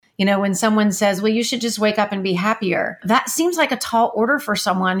When someone says, well, you should just wake up and be happier, that seems like a tall order for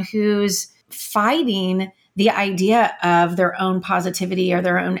someone who's fighting the idea of their own positivity or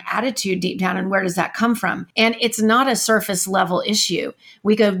their own attitude deep down. And where does that come from? And it's not a surface level issue.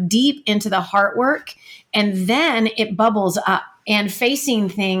 We go deep into the heart work and then it bubbles up. And facing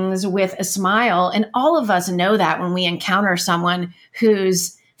things with a smile. And all of us know that when we encounter someone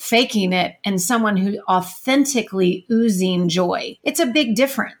who's faking it and someone who authentically oozing joy. It's a big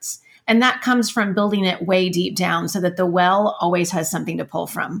difference. And that comes from building it way deep down so that the well always has something to pull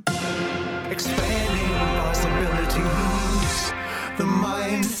from. Expanding possibilities, the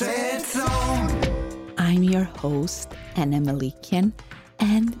Mindset Zone. I'm your host, Anna Malikian.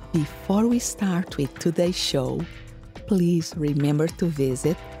 And before we start with today's show, please remember to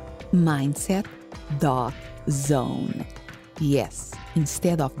visit mindset.zone. Yes,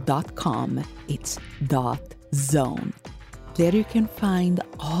 instead of .com, it's .zone. There you can find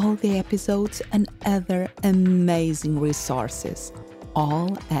all the episodes and other amazing resources,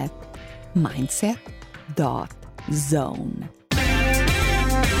 all at mindset.zone.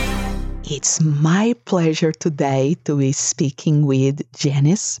 It's my pleasure today to be speaking with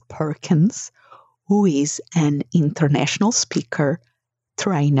Janice Perkins, who is an international speaker,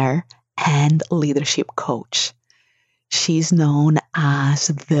 trainer, and leadership coach. She's known as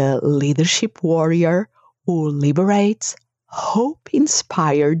the leadership warrior who liberates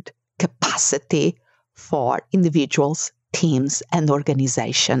hope-inspired capacity for individuals, teams, and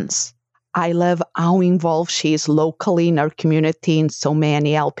organizations. I love how involved she is locally in her community in so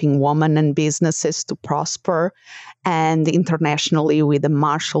many, helping women and businesses to prosper, and internationally with the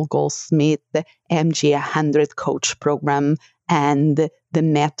Marshall Goldsmith, the MG100 Coach Program, and the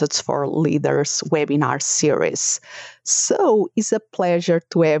Methods for Leaders webinar series. So it's a pleasure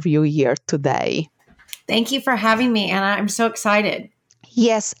to have you here today. Thank you for having me, Anna. I'm so excited.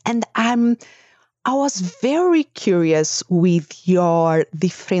 Yes, and I was very curious with your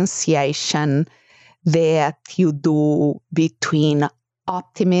differentiation that you do between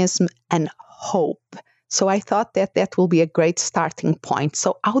optimism and hope. So I thought that will be a great starting point.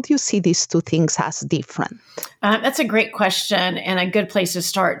 So how do you see these two things as different? That's a great question and a good place to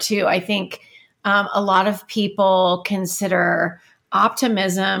start too. I think a lot of people consider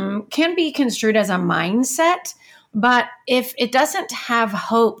optimism can be construed as a mindset. But if it doesn't have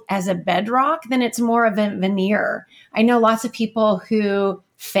hope as a bedrock, then it's more of a veneer. I know lots of people who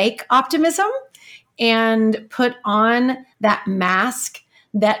fake optimism and put on that mask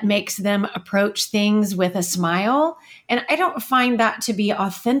that makes them approach things with a smile. And I don't find that to be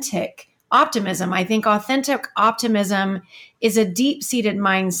authentic optimism. I think authentic optimism is a deep-seated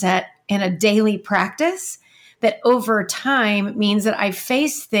mindset and a daily practice that over time means that I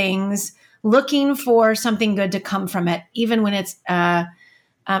face things looking for something good to come from it, even when it's a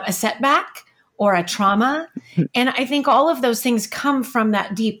setback or a trauma. And I think all of those things come from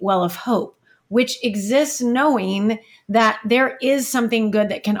that deep well of hope, which exists knowing that there is something good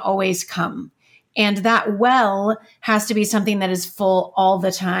that can always come. And that well has to be something that is full all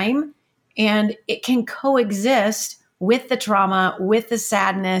the time. And it can coexist with the trauma, with the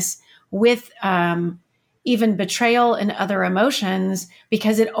sadness, with even betrayal and other emotions,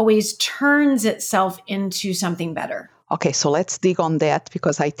 because it always turns itself into something better. Okay, so let's dig on that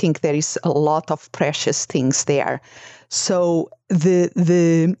because I think there is a lot of precious things there. So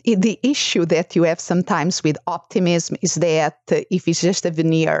the issue that you have sometimes with optimism is that if it's just a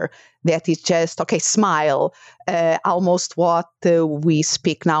veneer, that it's just, okay, smile, almost what we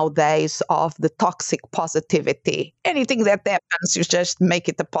speak nowadays of the toxic positivity. Anything that happens, you just make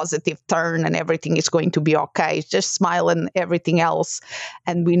it a positive turn and everything is going to be okay. Just smile and everything else.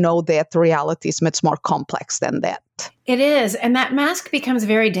 And we know that reality is much more complex than that. It is. And that mask becomes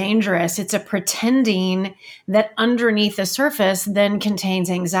very dangerous. It's a pretending that underneath the surface then contains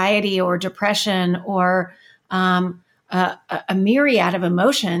anxiety or depression or a myriad of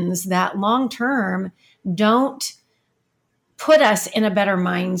emotions that long-term don't put us in a better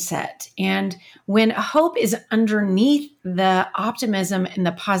mindset. And when hope is underneath the optimism and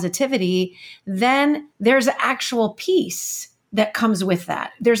the positivity, then there's actual peace that comes with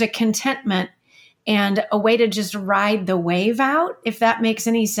that. There's a contentment and a way to just ride the wave out, if that makes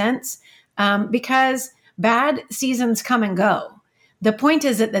any sense, because bad seasons come and go. The point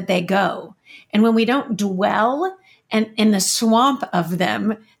is that they go. And when we don't dwell and in the swamp of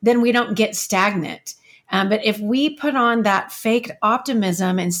them, then we don't get stagnant. But if we put on that faked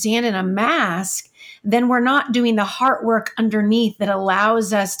optimism and stand in a mask, then we're not doing the heart work underneath that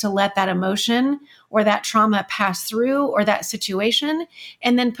allows us to let that emotion or that trauma pass through or that situation,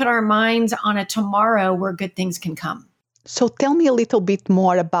 and then put our minds on a tomorrow where good things can come. So tell me a little bit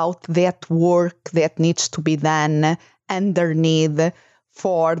more about that work that needs to be done underneath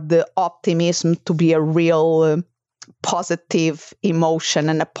for the optimism to be a real positive emotion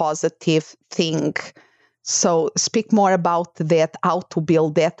and a positive thing. So speak more about that, how to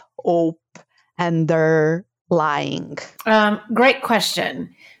build that hope underlying. Great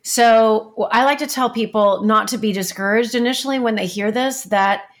question. So I like to tell people not to be discouraged initially when they hear this,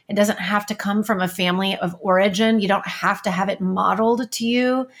 that it doesn't have to come from a family of origin. You don't have to have it modeled to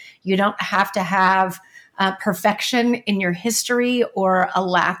you. You don't have to have perfection in your history or a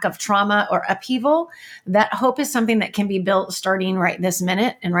lack of trauma or upheaval. That hope is something that can be built starting right this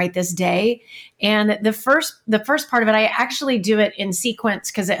minute and right this day. And the first part of it, I actually do it in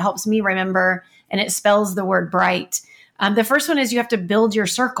sequence because it helps me remember, and it spells the word bright. The first one is you have to build your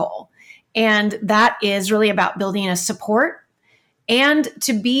circle. And that is really about building a support. And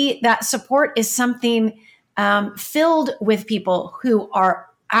to be that support is something filled with people who are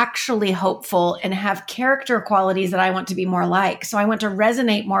actually hopeful and have character qualities that I want to be more like. So I want to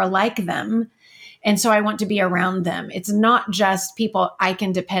resonate more like them. And so I want to be around them. It's not just people I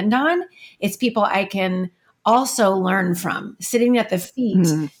can depend on. It's people I can also learn from, sitting at the feet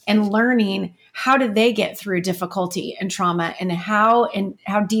and learning how did they get through difficulty and trauma, and how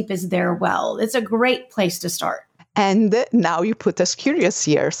deep is their well. It's a great place to start. And now you put us curious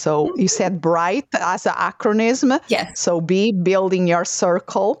here. So you said BRIGHT as an acronym. Yes. So B, building your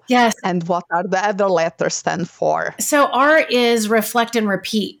circle. Yes. And what are the other letters stand for? So R is reflect and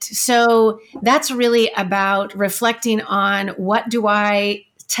repeat. So that's really about reflecting on, what do I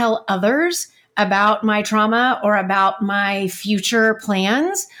tell others about my trauma or about my future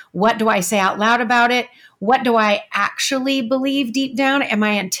plans? What do I say out loud about it? What do I actually believe deep down? Am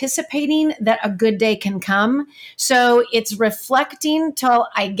I anticipating that a good day can come? So it's reflecting till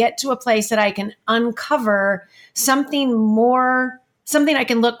I get to a place that I can uncover something more, something I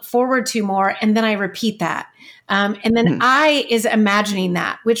can look forward to more. And then I repeat that. And then I is imagining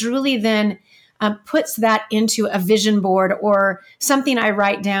that, which really then puts that into a vision board or something I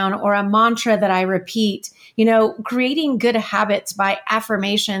write down or a mantra that I repeat. You know, creating good habits by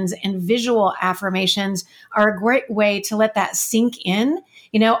affirmations and visual affirmations are a great way to let that sink in.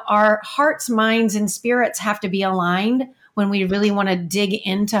 You know, our hearts, minds, and spirits have to be aligned when we really want to dig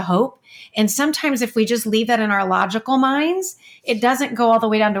into hope. And sometimes if we just leave that in our logical minds, it doesn't go all the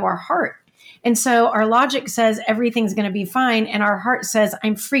way down to our heart. And so our logic says everything's going to be fine. And our heart says,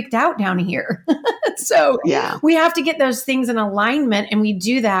 I'm freaked out down here. So we have to get those things in alignment. And we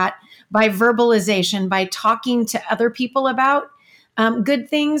do that by verbalization, by talking to other people about good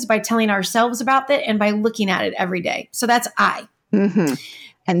things, by telling ourselves about it, and by looking at it every day. So that's I.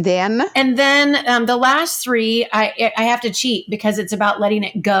 And then the last three, I have to cheat because it's about letting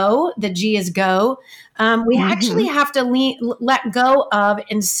it go. The G is go. We actually have to let go of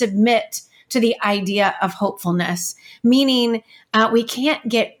and submit to the idea of hopefulness, meaning we can't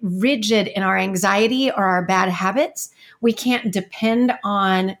get rigid in our anxiety or our bad habits. We can't depend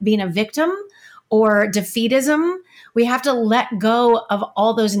on being a victim or defeatism. We have to let go of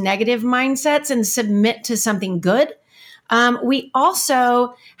all those negative mindsets and submit to something good. We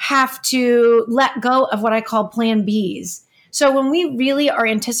also have to let go of what I call plan Bs. So when we really are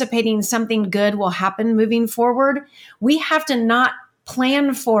anticipating something good will happen moving forward, we have to not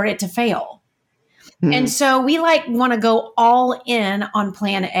plan for it to fail. And so we want to go all in on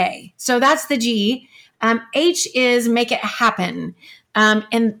plan A. So that's the G. H is make it happen.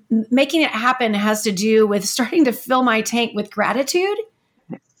 And making it happen has to do with starting to fill my tank with gratitude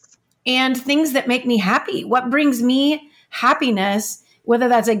and things that make me happy. What brings me happiness, whether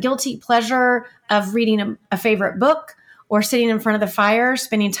that's a guilty pleasure of reading a favorite book or sitting in front of the fire,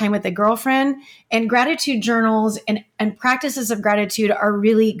 spending time with a girlfriend. And gratitude journals and practices of gratitude are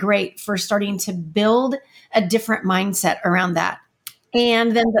really great for starting to build a different mindset around that.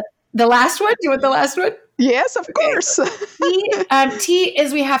 And then the last one, do you want the last one? Yes, of course. T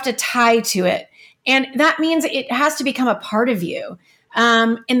is we have to tie to it. And that means it has to become a part of you.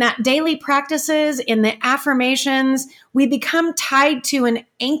 In that daily practices, in the affirmations, we become tied to and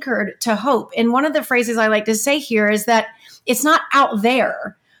anchored to hope. And one of the phrases I like to say here is that it's not out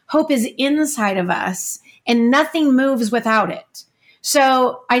there. Hope is inside of us, and nothing moves without it.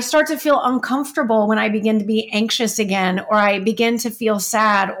 So I start to feel uncomfortable when I begin to be anxious again, or I begin to feel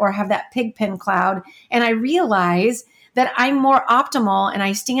sad or have that pigpen cloud. And I realize that I'm more optimal and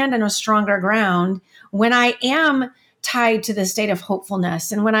I stand on a stronger ground when I am tied to the state of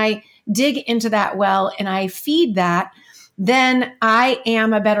hopefulness. And when I dig into that well and I feed that, then I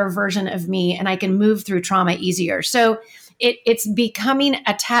am a better version of me and I can move through trauma easier. So it's becoming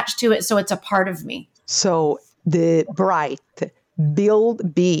attached to it, so it's a part of me. So The bright,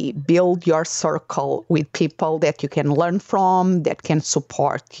 build your circle with people that you can learn from, that can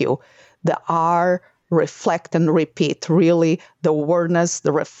support you. The R, reflect and repeat, really the awareness,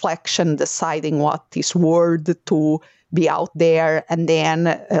 the reflection, deciding what is word to be out there, and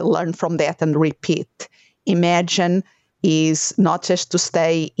then learn from that and repeat. Imagine is not just to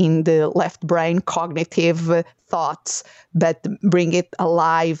stay in the left brain cognitive thoughts, but bring it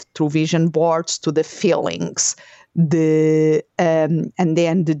alive through vision boards to the feelings. And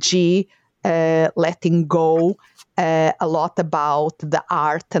then the G, letting go, a lot about the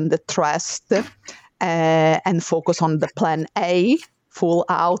art and the trust, and focus on the plan A, full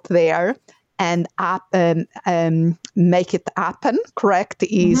out there, and make it happen. Correct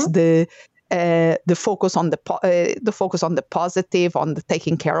is the focus on the positive, on the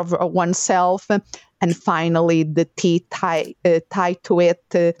taking care of oneself, and finally the T tied to it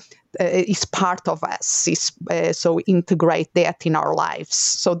is part of us. So integrate that in our lives.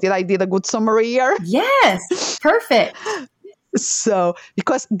 So did I did a good summary here? Yes, perfect. So,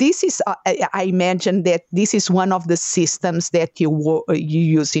 because this is, I imagine that this is one of the systems that you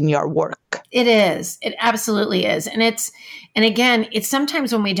use in your work. It is. It absolutely is. And again, it's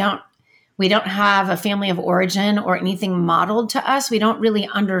sometimes when we don't have a family of origin or anything modeled to us, we don't really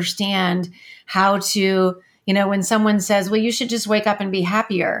understand how to, when someone says, well, you should just wake up and be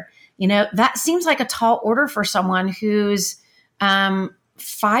happier, that seems like a tall order for someone who's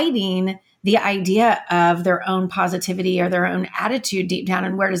fighting the idea of their own positivity or their own attitude deep down.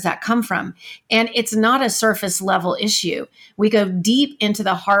 And where does that come from? And it's not a surface level issue. We go deep into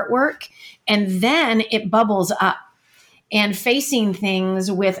the heart work, and then it bubbles up. And facing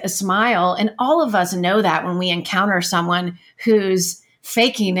things with a smile. And all of us know that when we encounter someone who's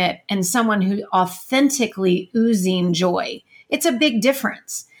faking it and someone who's authentically oozing joy. It's a big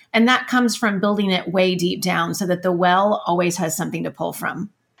difference. And that comes from building it way deep down so that the well always has something to pull from.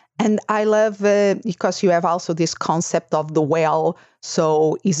 And I love, because you have also this concept of the well,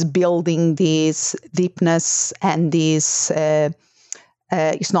 so is building this deepness and this,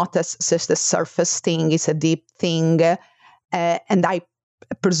 it's not just a surface thing, it's a deep thing. And I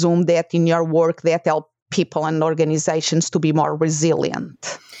presume that in your work that help people and organizations to be more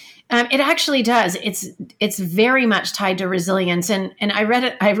resilient. It actually does. It's very much tied to resilience. And I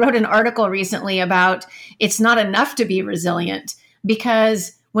wrote an article recently about it's not enough to be resilient,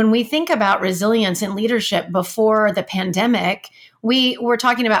 because when we think about resilience in leadership before the pandemic, we were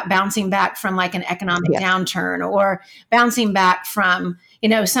talking about bouncing back from like an economic downturn, or bouncing back from,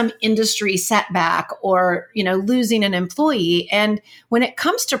 some industry setback, or, losing an employee. And when it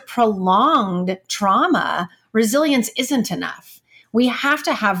comes to prolonged trauma, resilience isn't enough. We have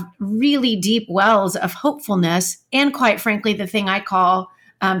to have really deep wells of hopefulness, and quite frankly, the thing I call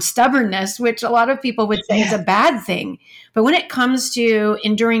stubbornness, which a lot of people would say is a bad thing. But when it comes to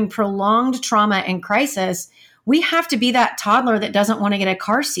enduring prolonged trauma and crisis, we have to be that toddler that doesn't want to get a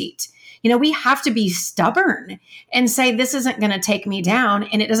car seat. We have to be stubborn and say, this isn't going to take me down.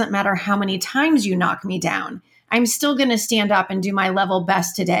 And it doesn't matter how many times you knock me down. I'm still going to stand up and do my level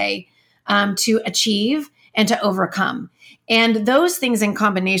best today to achieve and to overcome. And those things in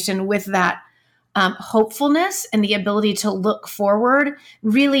combination with that hopefulness and the ability to look forward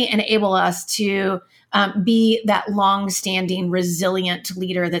really enable us to be that long-standing, resilient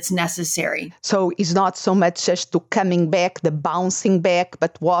leader that's necessary. So it's not so much just to coming back, the bouncing back,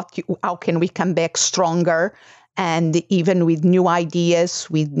 but how can we come back stronger, and even with new ideas,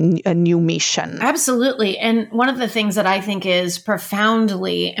 with a new mission? Absolutely. And one of the things that I think is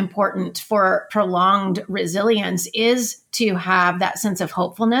profoundly important for prolonged resilience is to have that sense of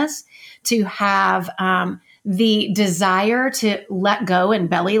hopefulness, to have the desire to let go and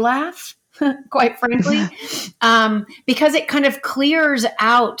belly laugh, quite frankly, because it kind of clears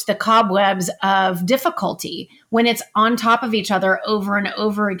out the cobwebs of difficulty. When it's on top of each other over and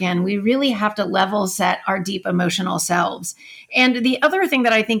over again, we really have to level set our deep emotional selves. And the other thing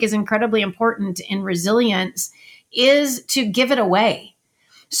that I think is incredibly important in resilience is to give it away.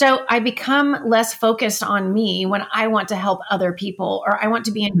 So I become less focused on me when I want to help other people, or I want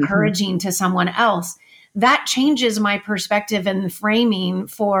to be encouraging to someone else. That changes my perspective and framing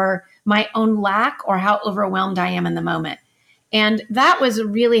for my own lack or how overwhelmed I am in the moment. And that was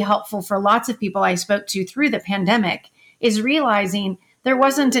really helpful for lots of people I spoke to through the pandemic, is realizing there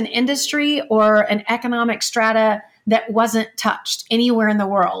wasn't an industry or an economic strata that wasn't touched anywhere in the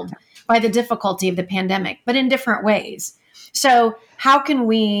world by the difficulty of the pandemic, but in different ways. So how can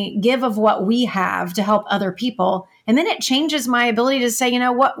we give of what we have to help other people? And then it changes my ability to say,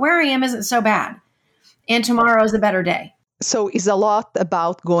 where I am isn't so bad. And tomorrow is a better day. So it's a lot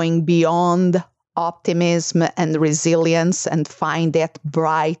about going beyond optimism and resilience and find that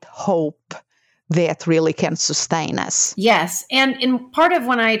bright hope that really can sustain us. Yes. And in part of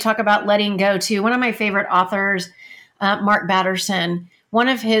when I talk about letting go too, one of my favorite authors, Mark Batterson, one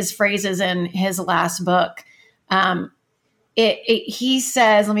of his phrases in his last book, he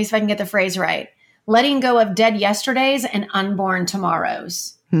says, let me see if I can get the phrase right, letting go of dead yesterdays and unborn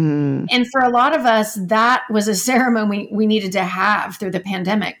tomorrows. And for a lot of us, that was a ceremony we needed to have through the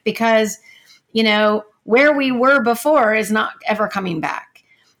pandemic because, where we were before is not ever coming back.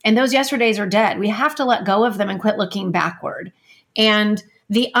 And those yesterdays are dead. We have to let go of them and quit looking backward. And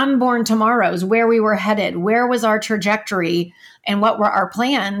the unborn tomorrows, where we were headed, where was our trajectory and what were our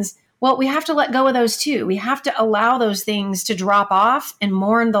plans? Well, we have to let go of those too. We have to allow those things to drop off and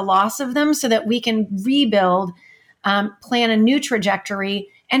mourn the loss of them so that we can rebuild, plan a new trajectory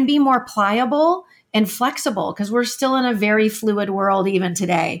and be more pliable and flexible because we're still in a very fluid world even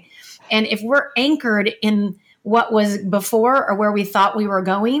today. And if we're anchored in what was before or where we thought we were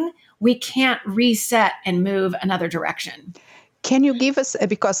going, we can't reset and move another direction. Can you give us,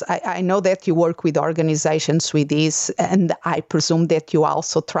 because I know that you work with organizations with this, and I presume that you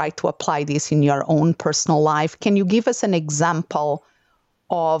also try to apply this in your own personal life. Can you give us an example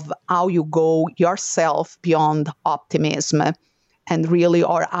of how you go yourself beyond optimism and really,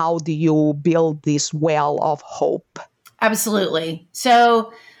 or how do you build this well of hope? Absolutely.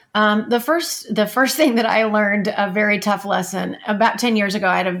 So the first thing that I learned, a very tough lesson, about 10 years ago,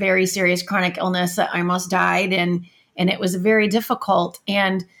 I had a very serious chronic illness that I almost died and it was very difficult.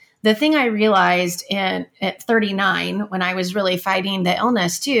 And the thing I realized at 39, when I was really fighting the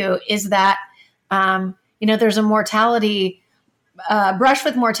illness too, is that, there's a mortality, brush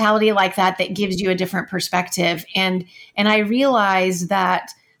with mortality like that gives you a different perspective. And I realized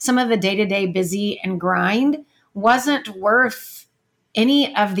that some of the day-to-day busy and grind wasn't worth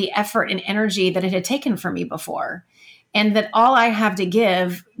any of the effort and energy that it had taken from me before. And that all I have to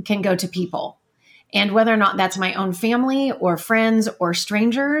give can go to people. And whether or not that's my own family or friends or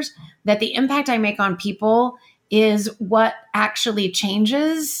strangers, that the impact I make on people is what actually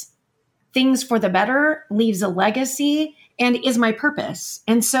changes things for the better, leaves a legacy, and is my purpose.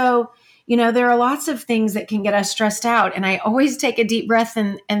 And so, there are lots of things that can get us stressed out. And I always take a deep breath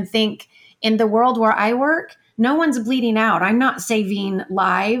and think, in the world where I work, no one's bleeding out. I'm not saving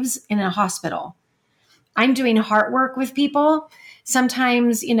lives in a hospital. I'm doing heart work with people.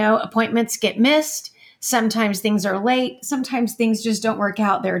 Sometimes, appointments get missed. Sometimes things are late. Sometimes things just don't work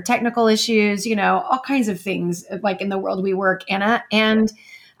out. There are technical issues, all kinds of things like in the world we work, Anna. And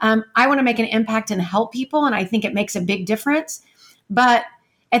I want to make an impact and help people. And I think it makes a big difference. But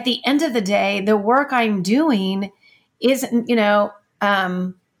at the end of the day, the work I'm doing isn't,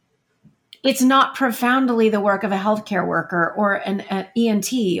 it's not profoundly the work of a healthcare worker or an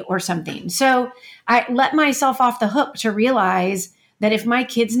ENT or something. So I let myself off the hook to realize that if my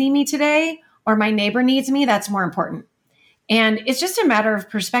kids need me today or my neighbor needs me, that's more important. And it's just a matter of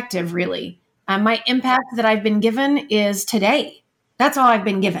perspective, really. My impact that I've been given is today. That's all I've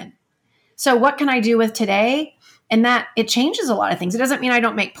been given. So what can I do with today? And that it changes a lot of things. It doesn't mean I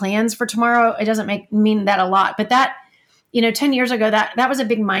don't make plans for tomorrow. It doesn't mean that a lot. But that, 10 years ago, that was a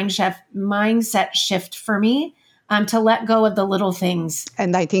big mindset shift for me, to let go of the little things.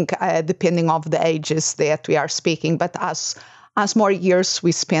 And I think depending on the ages that we are speaking, but as more years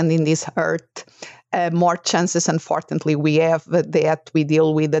we spend in this earth, more chances, unfortunately, we have that we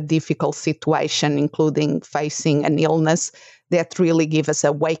deal with a difficult situation, including facing an illness that really give us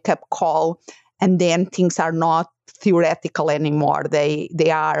a wake-up call. And then things are not theoretical anymore.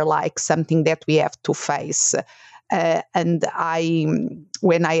 They are like something that we have to face. And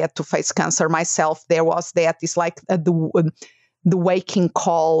when I had to face cancer myself, there was that. It's like the waking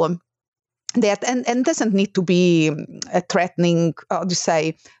call that, and doesn't need to be threatening, how to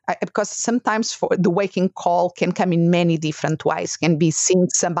say, because sometimes for the waking call can come in many different ways, can be seeing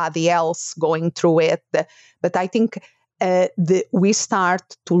somebody else going through it. But I think we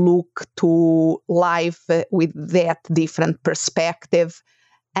start to look to life with that different perspective.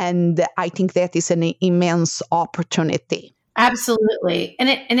 And I think that is an immense opportunity. Absolutely. And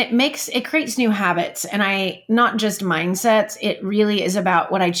it creates new habits, and not just mindsets. It really is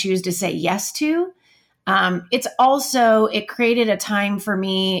about what I choose to say yes to. It created a time for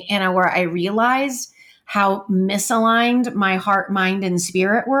me, Anna, where I realized how misaligned my heart, mind, and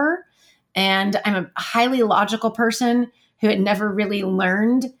spirit were. And I'm a highly logical person who had never really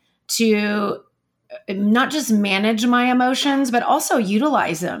learned to not just manage my emotions, but also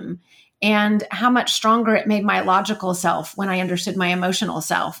utilize them, and how much stronger it made my logical self when I understood my emotional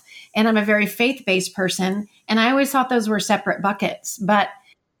self. And I'm a very faith-based person, and I always thought those were separate buckets. But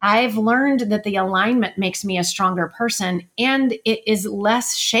I've learned that the alignment makes me a stronger person, and it is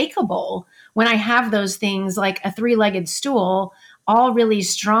less shakable when I have those things like a three-legged stool all really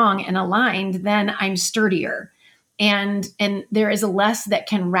strong and aligned. Then I'm sturdier, and there is less that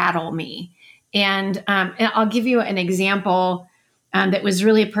can rattle me. And I'll give you an example that was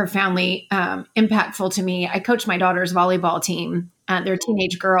really profoundly impactful to me. I coach my daughter's volleyball team. They're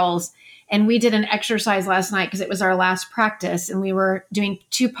teenage girls. And we did an exercise last night because it was our last practice. And we were doing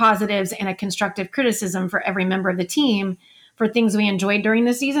 2 positives and a constructive criticism for every member of the team for things we enjoyed during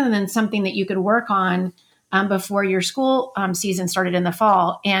the season, and then something that you could work on before your school season started in the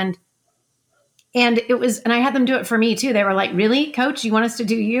fall. And I had them do it for me too. They were like, "Really, coach, you want us to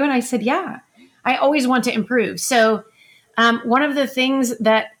do you?" And I said, "Yeah, I always want to improve." So one of the things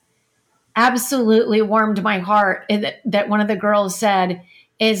that absolutely warmed my heart that one of the girls said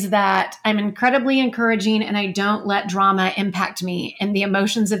is that I'm incredibly encouraging and I don't let drama impact me, and the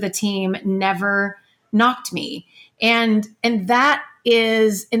emotions of the team never knocked me. And that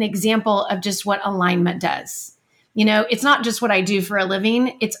is an example of just what alignment does. It's not just what I do for a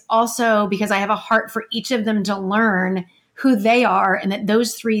living. It's also because I have a heart for each of them to learn who they are, and that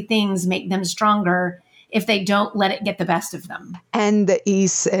those 3 things make them stronger if they don't let it get the best of them. And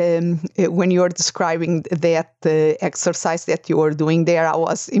when you're describing that exercise that you were doing there, I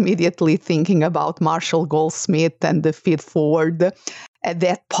was immediately thinking about Marshall Goldsmith and the Feed Forward,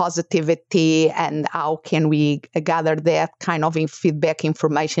 that positivity, and how can we gather that kind of feedback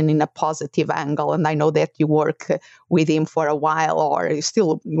information in a positive angle. And I know that you work with him for a while, or you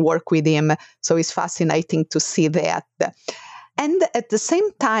still work with him. So it's fascinating to see that. And at the same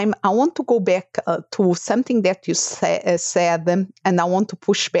time, I want to go back to something that you said, and I want to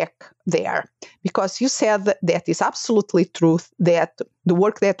push back there, because you said that is absolutely true, that the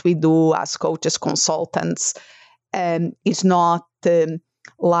work that we do as coaches, consultants, is not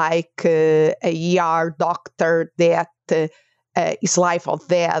like a ER doctor that is life or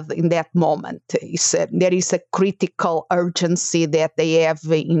death in that moment. There is a critical urgency that they have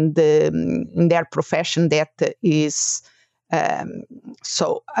in their profession that is...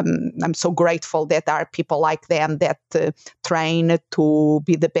 So I'm so grateful that there are people like them that train to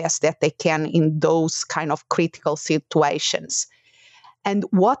be the best that they can in those kind of critical situations. And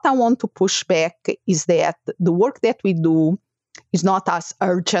what I want to push back is that the work that we do is not as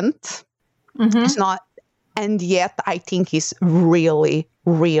urgent. Mm-hmm. It's not, and yet I think is really,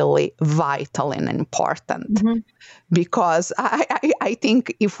 really vital and important. Mm-hmm. Because I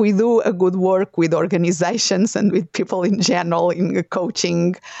think if we do a good work with organizations and with people in general in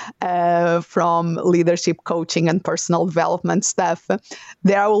coaching, from leadership coaching and personal development stuff,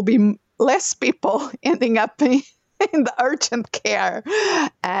 there will be less people ending up in the urgent care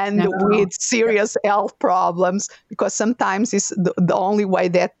and with serious health problems, because sometimes it's the only way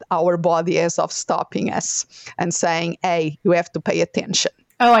that our body has of stopping us and saying, "Hey, you have to pay attention."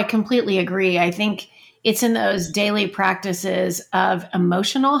 Oh, I completely agree. I think it's in those daily practices of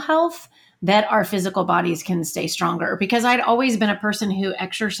emotional health that our physical bodies can stay stronger. Because I'd always been a person who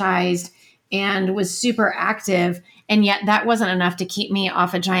exercised and was super active, and yet that wasn't enough to keep me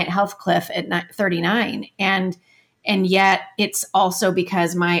off a giant health cliff at 39. And yet it's also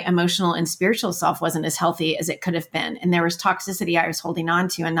because my emotional and spiritual self wasn't as healthy as it could have been. And there was toxicity I was holding on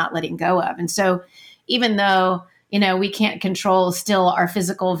to and not letting go of. And so even though, we can't control still our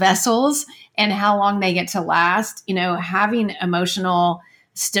physical vessels and how long they get to last, having emotional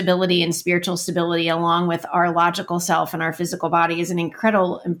stability and spiritual stability along with our logical self and our physical body is an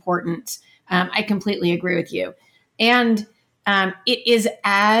incredible important. I completely agree with you. And it is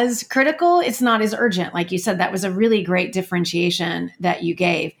as critical. It's not as urgent. Like you said, that was a really great differentiation that you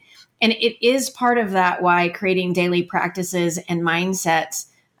gave. And it is part of that why creating daily practices and mindsets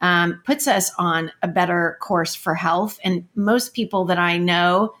puts us on a better course for health. And most people that I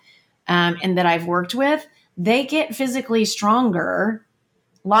know and that I've worked with, they get physically stronger,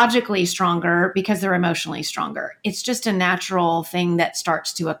 logically stronger because they're emotionally stronger. It's just a natural thing that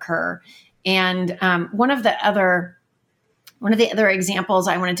starts to occur. And one of the other examples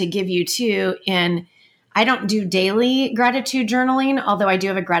I wanted to give you too, I don't do daily gratitude journaling, although I do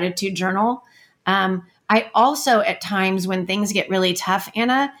have a gratitude journal. I also, at times when things get really tough,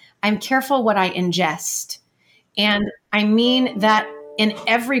 Anna, I'm careful what I ingest. And I mean that in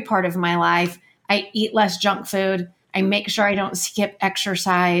every part of my life, I eat less junk food. I make sure I don't skip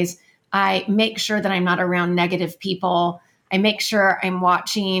exercise. I make sure that I'm not around negative people. I make sure I'm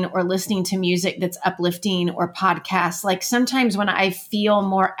watching or listening to music that's uplifting or podcasts. Like sometimes when I feel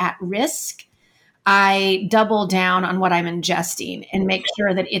more at risk, I double down on what I'm ingesting and make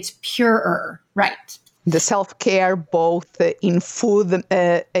sure that it's purer, right? The self-care, both in food,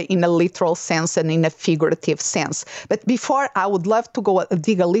 in a literal sense and in a figurative sense. But before, I would love to go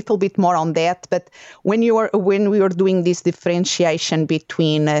dig a little bit more on that. But when we were doing this differentiation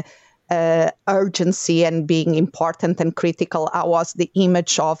between urgency and being important and critical, I was the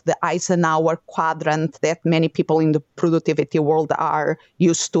image of the Eisenhower quadrant that many people in the productivity world are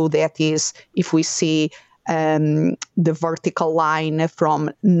used to. That is, if we see the vertical line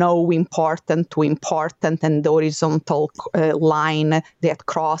from no important to important, and the horizontal line that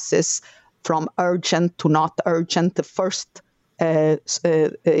crosses from urgent to not urgent, the first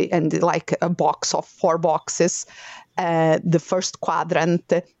and like a box of 4 boxes, the first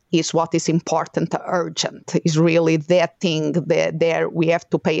quadrant is what is important to urgent, is really that thing that there we have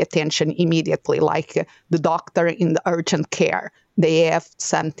to pay attention immediately, like the doctor in the urgent care. They have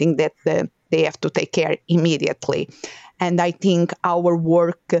something that they have to take care immediately. And I think our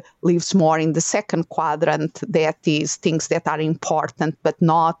work lives more in the second quadrant, that is things that are important but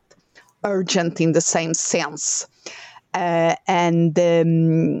not urgent in the same sense. That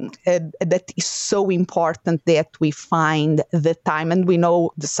is so important that we find the time. And we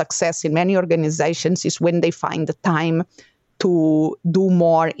know the success in many organizations is when they find the time to do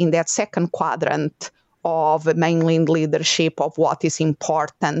more in that second quadrant of mainly in leadership of what is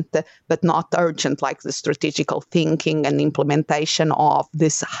important but not urgent, like the strategical thinking and implementation of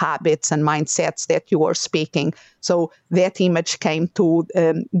these habits and mindsets that you were speaking. So that image came to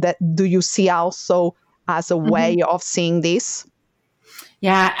that. Do you see also as a way of seeing this?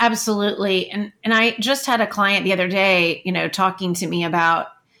 Yeah, absolutely. And I just had a client the other day, talking to me about,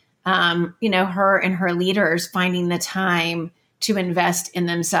 her and her leaders finding the time to invest in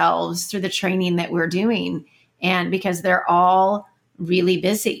themselves through the training that we're doing. And because they're all really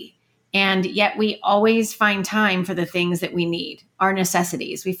busy. And yet we always find time for the things that we need, our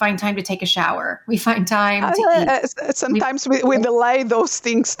necessities. We find time to take a shower. We find time to eat. Sometimes we delay those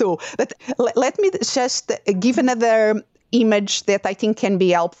things too. But let me just give another image that I think can be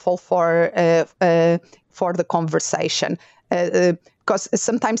helpful for the conversation. Because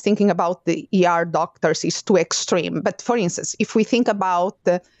sometimes thinking about the ER doctors is too extreme. But for instance, if we think about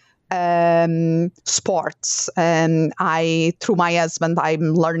sports, and through my husband,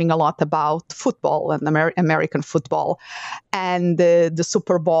 I'm learning a lot about football and American football. And the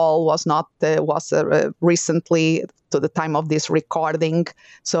Super Bowl was recently, to the time of this recording,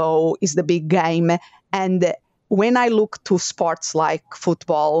 so it's the big game. And when I look to sports like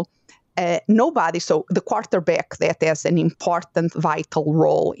football, so the quarterback that has an important, vital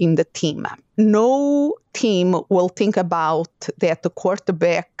role in the team. No team will think about that the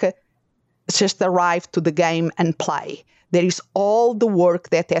quarterback just arrive to the game and play. There is all the work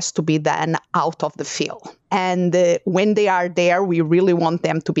that has to be done out of the field. And when they are there, we really want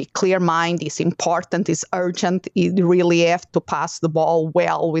them to be clear mind, is important, is urgent. You really have to pass the ball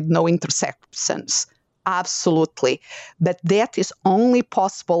well with no interceptions. Absolutely. But that is only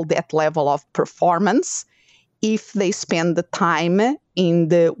possible, that level of performance, if they spend the time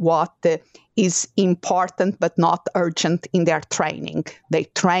in what is important but not urgent in their training. They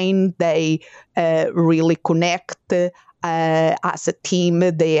train, they really connect as a team.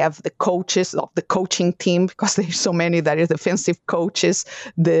 They have the coaches of the coaching team, because there's so many. There is defensive coaches.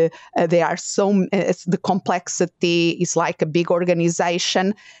 The complexity is like a big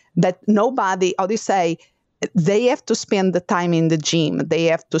organization that nobody, they have to spend the time in the gym. They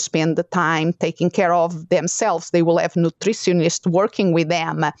have to spend the time taking care of themselves. They will have nutritionists working with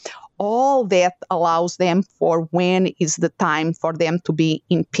them. All that allows them for when is the time for them to be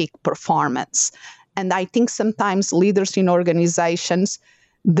in peak performance. And I think sometimes leaders in organizations,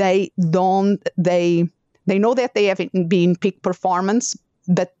 they know that they have to be in peak performance,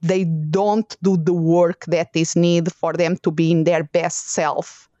 but they don't do the work that is needed for them to be in their best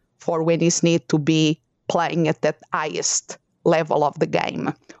self for when it's need to be playing at that highest level of the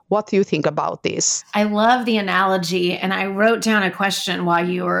game. What do you think about this? I love the analogy, and I wrote down a question while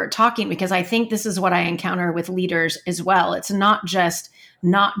you were talking, because I think this is what I encounter with leaders as well. It's not just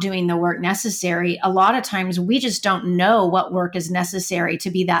not doing the work necessary. A lot of times we just don't know what work is necessary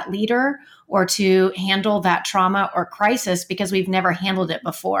to be that leader or to handle that trauma or crisis, because we've never handled it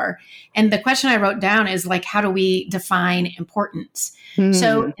before. And the question I wrote down is like, how do we define importance?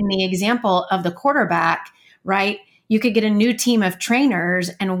 So in the example of the quarterback, right, you could get a new team of trainers,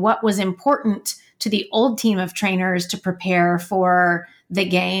 and what was important to the old team of trainers to prepare for the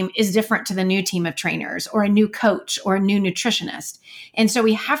game is different to the new team of trainers, or a new coach, or a new nutritionist. And so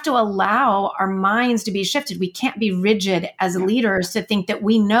we have to allow our minds to be shifted. We can't be rigid as leaders to think that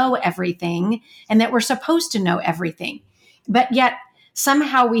we know everything and that we're supposed to know everything. But yet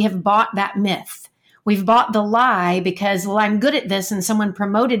somehow we have bought that myth. we've bought the lie because, well, I'm good at this and someone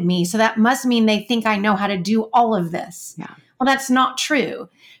promoted me, so that must mean they think I know how to do all of this. Yeah. Well, that's not true.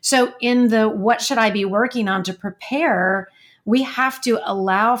 So in the what should I be working on to prepare, we have to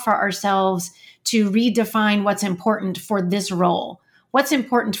allow for ourselves to redefine what's important for this role. What's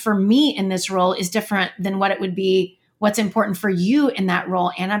important for me in this role is different than what it would be what's important for you in that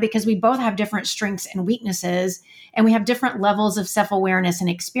role, Anna, because we both have different strengths and weaknesses, and we have different levels of self-awareness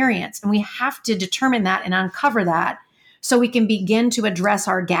and experience. And we have to determine that and uncover that so we can begin to address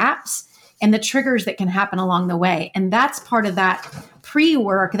our gaps and the triggers that can happen along the way. And that's part of that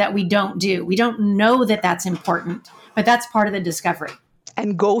pre-work that we don't do. We don't know that that's important, but that's part of the discovery.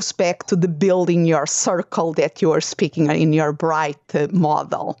 And goes back to the building your circle that you are speaking in your Bright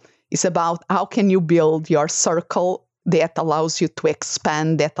model. It's about how can you build your circle that allows you to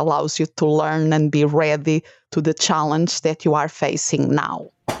expand, that allows you to learn and be ready to the challenge that you are facing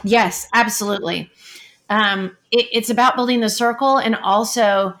now. Yes, absolutely. It's about building the circle, and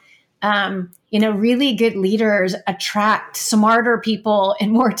also, really good leaders attract smarter people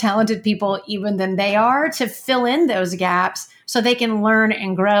and more talented people even than they are to fill in those gaps so they can learn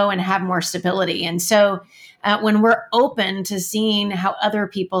and grow and have more stability. And so when we're open to seeing how other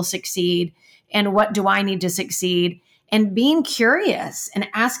people succeed and what do I need to succeed, and being curious and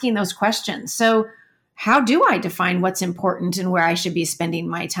asking those questions. So how do I define what's important and where I should be spending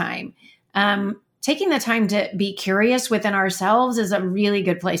my time? Taking the time to be curious within ourselves is a really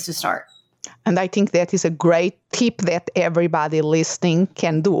good place to start. And I think that is a great tip that everybody listening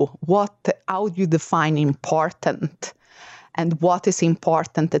can do. How do you define important? And what is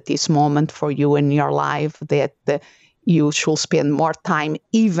important at this moment for you in your life that you should spend more time,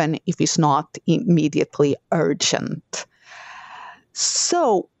 even if it's not immediately urgent.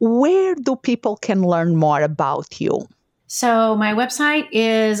 So where do people can learn more about you? So my website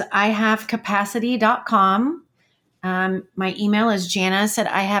is ihavecapacity.com. My email is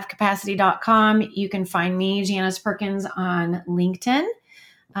janice@ihavecapacity.com. You can find me, Janice Perkins, on LinkedIn.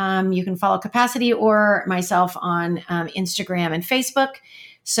 You can follow Capacity or myself on Instagram and Facebook.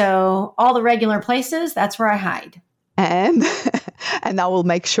 So all the regular places, that's where I hide. And I will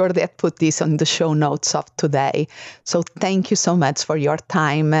make sure that put this on the show notes of today. So thank you so much for your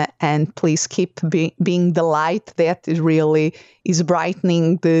time, and please keep being the light that really is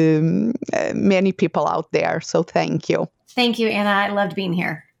brightening the many people out there. So thank you. Thank you, Anna. I loved being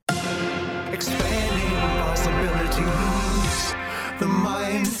here. Expanding possibilities, the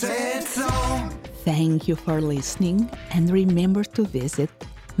Mindset Zone. Thank you for listening, and remember to visit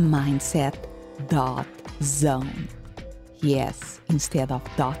mindset.zone. Yes, instead of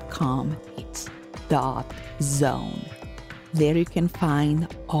 .com, it's .zone. There you can find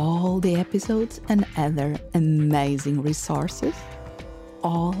all the episodes and other amazing resources,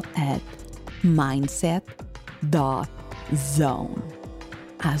 all at mindset.zone.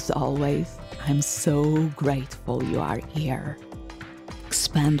 As always, I'm so grateful you are here.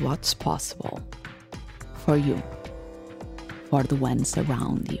 Expand what's possible for you, for the ones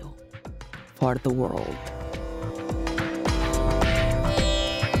around you, for the world.